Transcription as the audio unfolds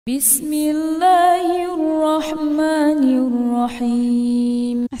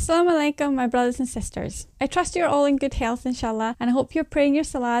Bismillahirrahmanirrahim. Assalamu alaikum, my brothers and sisters. I trust you're all in good health, inshallah, and I hope you're praying your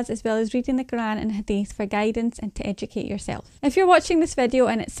salahs as well as reading the Qur'an and Hadith for guidance and to educate yourself. If you're watching this video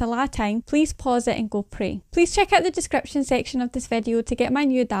and it's salah time, please pause it and go pray. Please check out the description section of this video to get my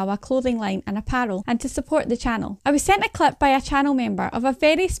new dawah clothing line and apparel and to support the channel. I was sent a clip by a channel member of a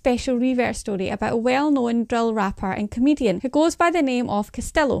very special Revert story about a well-known drill rapper and comedian who goes by the name of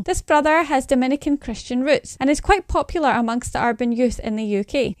Castillo. This brother has Dominican Christian roots and is quite popular amongst the urban youth in the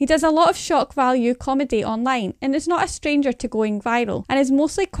UK. He does a lot of shock value comedy online and is not a stranger to going viral and is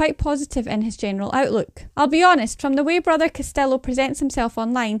mostly quite positive in his general outlook. I'll be honest, from the way brother Castillo presents himself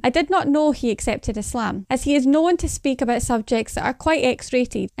online, I did not know he accepted Islam, as he is known to speak about subjects that are quite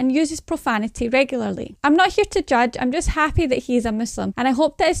X-rated and uses profanity regularly. I'm not here to judge, I'm just happy that he is a Muslim, and I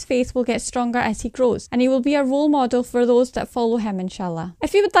hope that his faith will get stronger as he grows and he will be a role model for those that follow him, inshallah.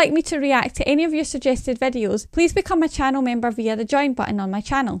 If you would like me to react to any of your suggested videos, please become a channel member via the join button on my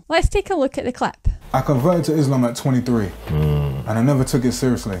channel. Let's take a look at the clip. I converted to Islam at 23 and I never took it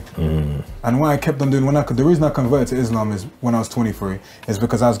seriously. And what I kept on doing, the reason I converted to Islam is when I was 23 is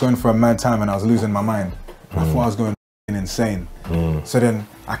because I was going for a mad time and I was losing my mind. I thought I was going insane. So then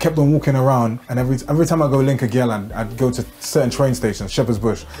I kept on walking around, and every time I go link a girl, I'd go to certain train stations, Shepherd's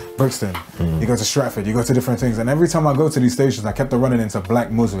Bush, Brixton, you go to Stratford, you go to different things, and every time I go to these stations I kept on running into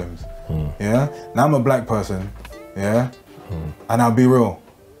black Muslims. Yeah, now I'm a black person, yeah, and I'll be real,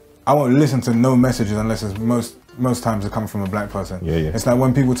 I won't listen to no messages unless it's most times it comes from a black person. It's like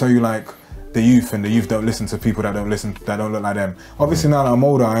when people tell you like the youth don't listen to people that don't look like them. Obviously now that I'm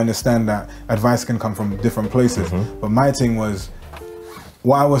older, I understand that advice can come from different places, but my thing was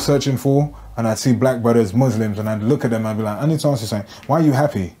what I was searching for, and I'd see black brothers, Muslims, and I'd look at them and I'd be like, I need to ask you something, why are you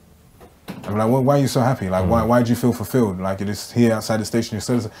happy? I'd be like, well, why are you so happy? Like, why do you feel fulfilled? Like, you're just here outside the station, you're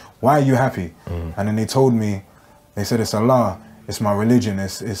still, why are you happy? And then they told me, they said, it's Allah, it's my religion,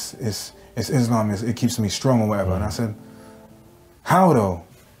 it's Islam, it keeps me strong or whatever. And I said, how though?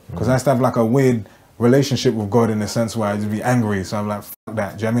 Because I used to have like a weird relationship with God in the sense where I'd be angry, so I'm like, fuck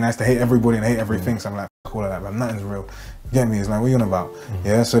that. Do you know what I mean? I used to hate everybody and hate everything, so I'm like, fuck all of that, but nothing's real. You get me? It's like, what are you on about?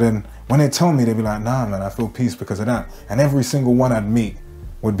 Yeah, so then when they tell me, they'd be like, nah man, I feel peace because of that. And every single one I'd meet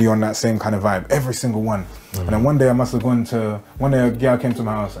would be on that same kind of vibe, every single one. And then one day I must have gone to, one day a girl came to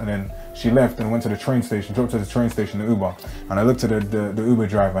my house and then she left and went to the train station, dropped to the train station, the Uber. And I looked at the Uber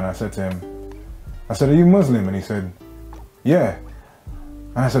driver and I said to him, I said, are you Muslim? And he said, yeah.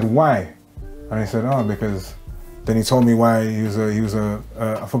 And I said, why? And he said, oh, because, then he told me why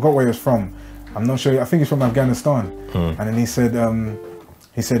I forgot where he was from. I'm not sure, I think he's from Afghanistan. And then he said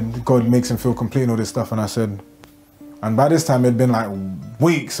God makes him feel complete and all this stuff. And I said, and by this time it'd been like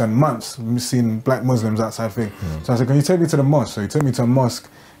weeks and months seeing black Muslims outside thing. So I said, can you take me to the mosque? So he took me to a mosque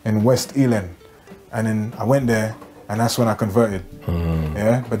in West Ealing. And then I went there and that's when I converted.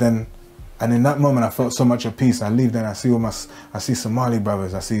 Yeah, but then, and in that moment I felt so much at peace. I leave there and I see Somali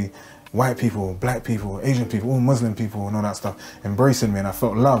brothers, I see white people, black people, Asian people, all Muslim people and all that stuff embracing me, and I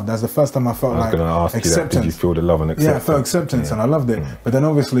felt love. That's the first time I felt like acceptance. Did you feel the love and acceptance? Yeah, I felt acceptance and I loved it. But then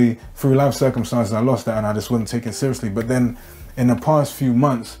obviously through life circumstances I lost that and I just wouldn't take it seriously. But then in the past few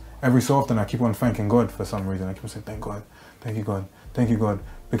months, every so often I keep on thanking God for some reason. I keep on saying, thank God, thank you God, thank you God.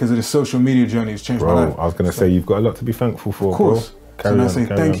 Because of the social media journey, it's changed my life. I was going to say, you've got a lot to be thankful for, of course. Bro. So I say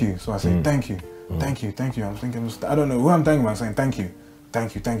thank you. So I say thank you, thank you, thank you. I'm thinking, I don't know who I'm thanking about, I'm saying thank you,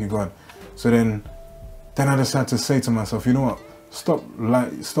 thank you, thank you God. So then I just had to say to myself, you know what? Stop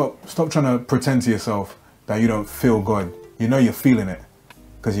trying to pretend to yourself that you don't feel God. You know you're feeling it,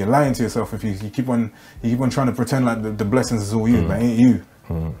 because you're lying to yourself if you keep on trying to pretend like the blessings is all you, but it ain't you.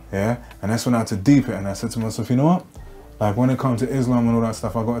 Yeah. And that's when I had to deep it, and I said to myself, you know what? Like when it comes to Islam and all that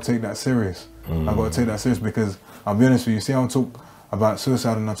stuff, I got to take that serious. I got to take that serious because I'll be honest with you. See how I talk about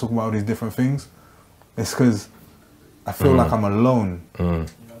suicide and I talk about all these different things? It's because I feel like I'm alone.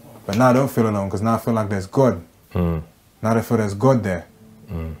 But now I don't feel alone because now I feel like there's God. Now I feel there's God there.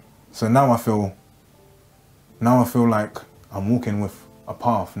 So now I feel like I'm walking with a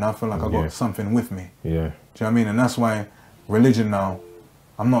path. Now I feel like I got something with me. Do you know what I mean? And that's why religion now,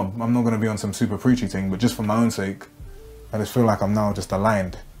 I'm not going to be on some super preachy thing, but just for my own sake, I just feel like I'm now just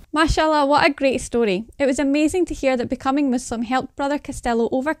aligned. Mashallah, what a great story. It was amazing to hear that becoming Muslim helped brother Castillo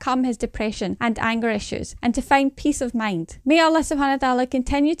overcome his depression and anger issues and to find peace of mind. May Allah subhanahu wa ta'ala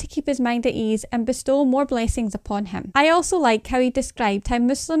continue to keep his mind at ease and bestow more blessings upon him. I also like how he described how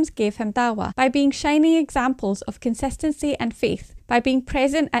Muslims gave him dawah by being shining examples of consistency and faith, by being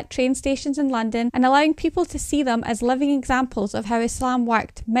present at train stations in London and allowing people to see them as living examples of how Islam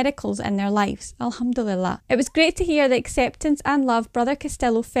worked miracles in their lives. Alhamdulillah. It was great to hear the acceptance and love Brother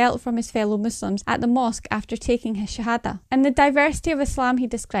Castillo felt from his fellow Muslims at the mosque after taking his shahada, and the diversity of Islam he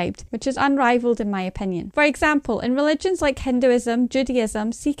described, which is unrivaled in my opinion. For example, in religions like Hinduism,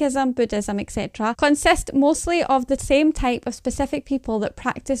 Judaism, Sikhism, Buddhism, etc., consist mostly of the same type of specific people that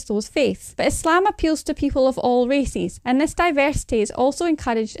practice those faiths, but Islam appeals to people of all races, and this diversity is also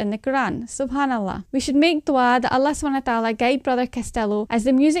encouraged in the Qur'an. Subhanallah. We should make dua that Allah SWT guide Brother Castillo, as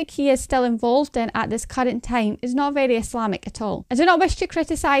the music he is still involved in at this current time is not very Islamic at all. I do not wish to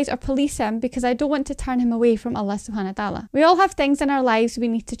criticise or police him because I don't want to turn him away from Allah SWT. We all have things in our lives we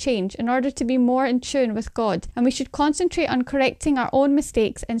need to change in order to be more in tune with God, and we should concentrate on correcting our own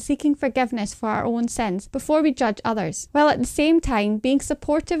mistakes and seeking forgiveness for our own sins before we judge others, while at the same time being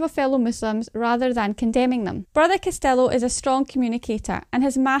supportive of fellow Muslims rather than condemning them. Brother Castillo is a strong communicator and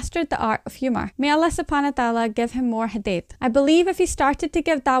has mastered the art of humour. May Allah subhanahu wa ta'ala give him more hidayat. I believe if he started to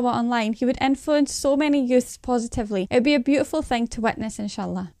give dawah online, he would influence so many youths positively. It would be a beautiful thing to witness,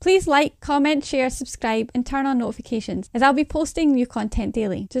 inshallah. Please like, comment, share, subscribe and turn on notifications, as I'll be posting new content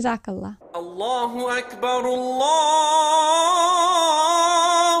daily. Jazakallah. Allahu Akbar, Allahu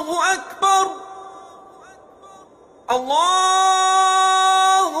Akbar, Allah